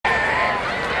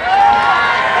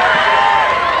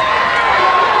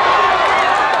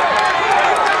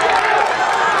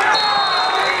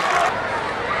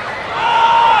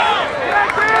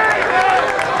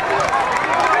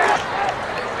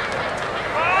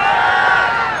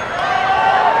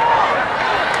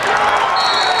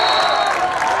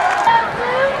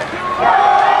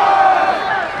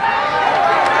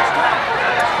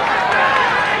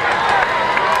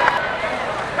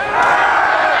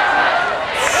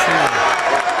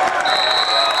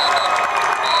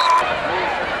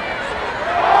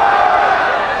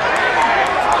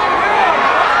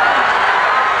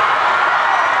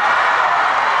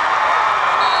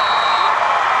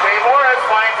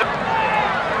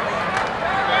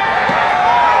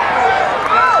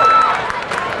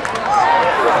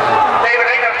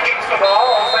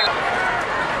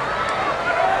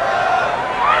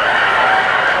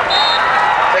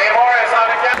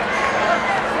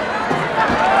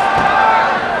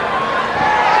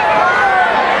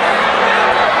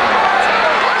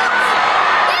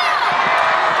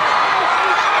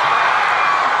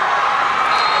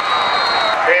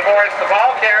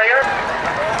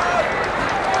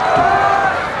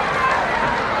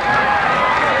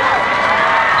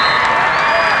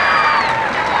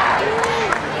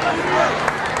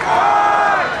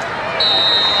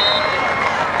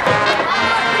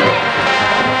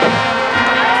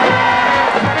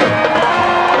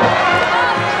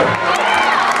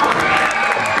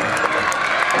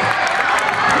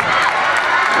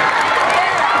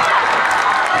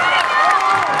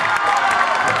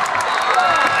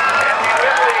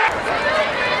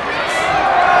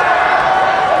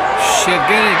shit,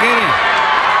 get it, get it.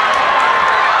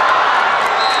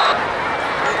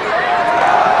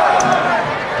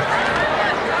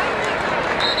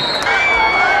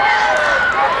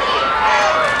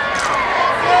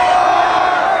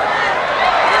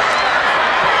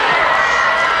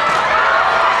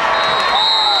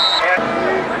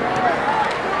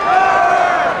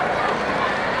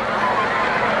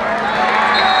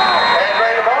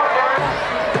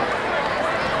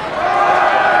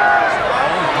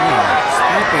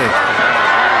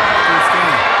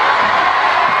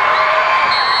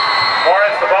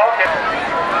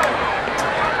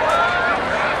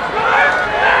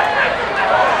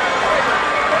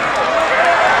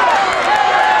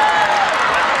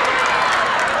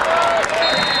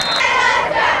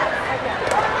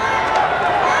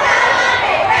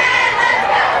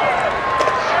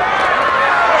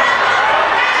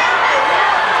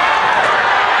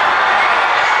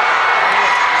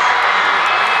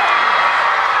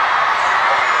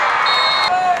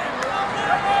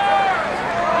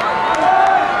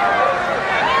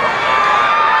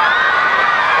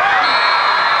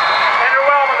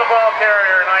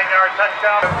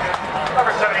 Touchdown,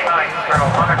 number 79, Colonel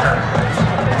Honaker.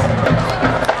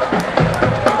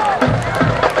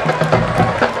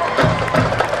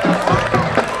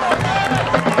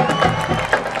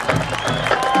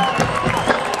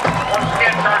 Once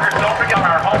again, Chargers, don't forget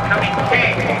our homecoming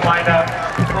king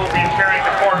will be sharing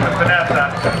the court with Vanessa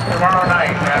tomorrow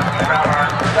night as we crown our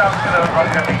 2000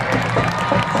 homecoming king.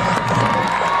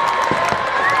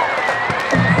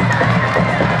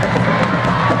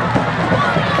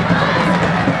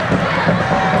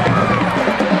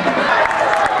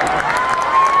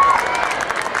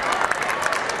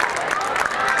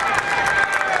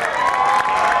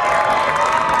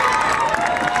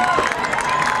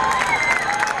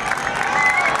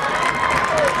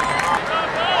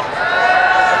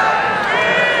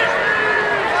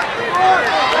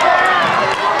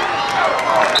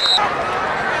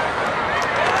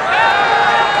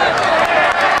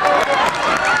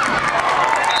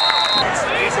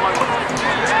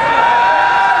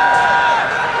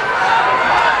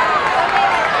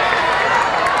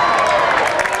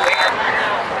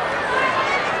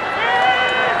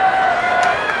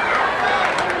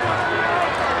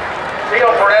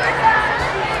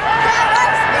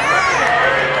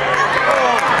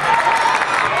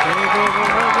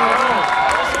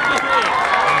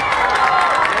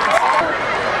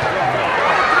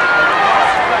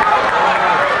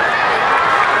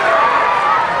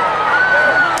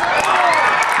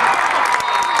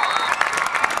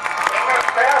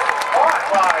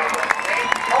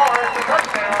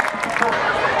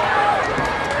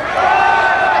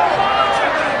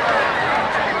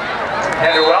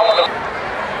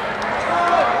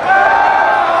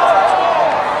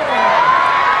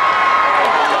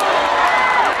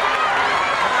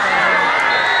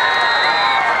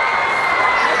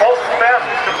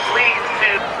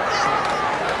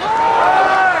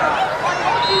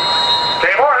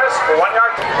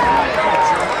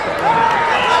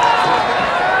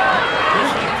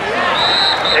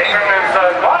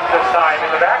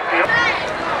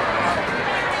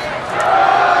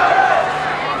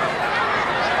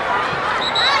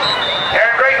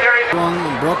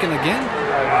 Broken again?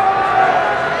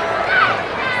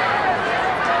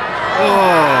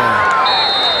 Oh.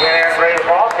 Get ready to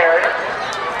ball carrier.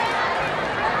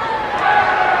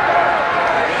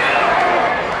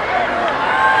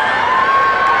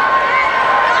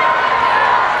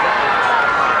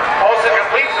 Olsen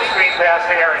completes the screen pass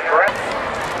to Aaron, correct?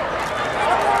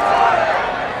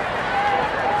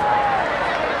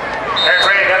 Aaron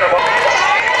ready to get the ball.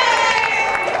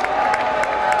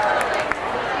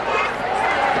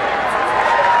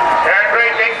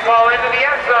 Ball into the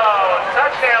end zone.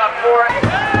 Touchdown for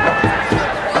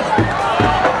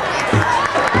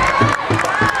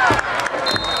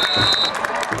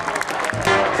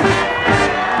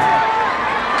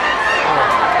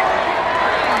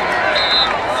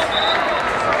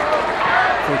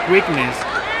quickness.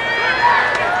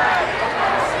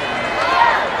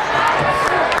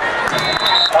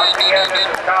 Once again, this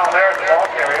is Kyle Harris, ball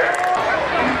carrier.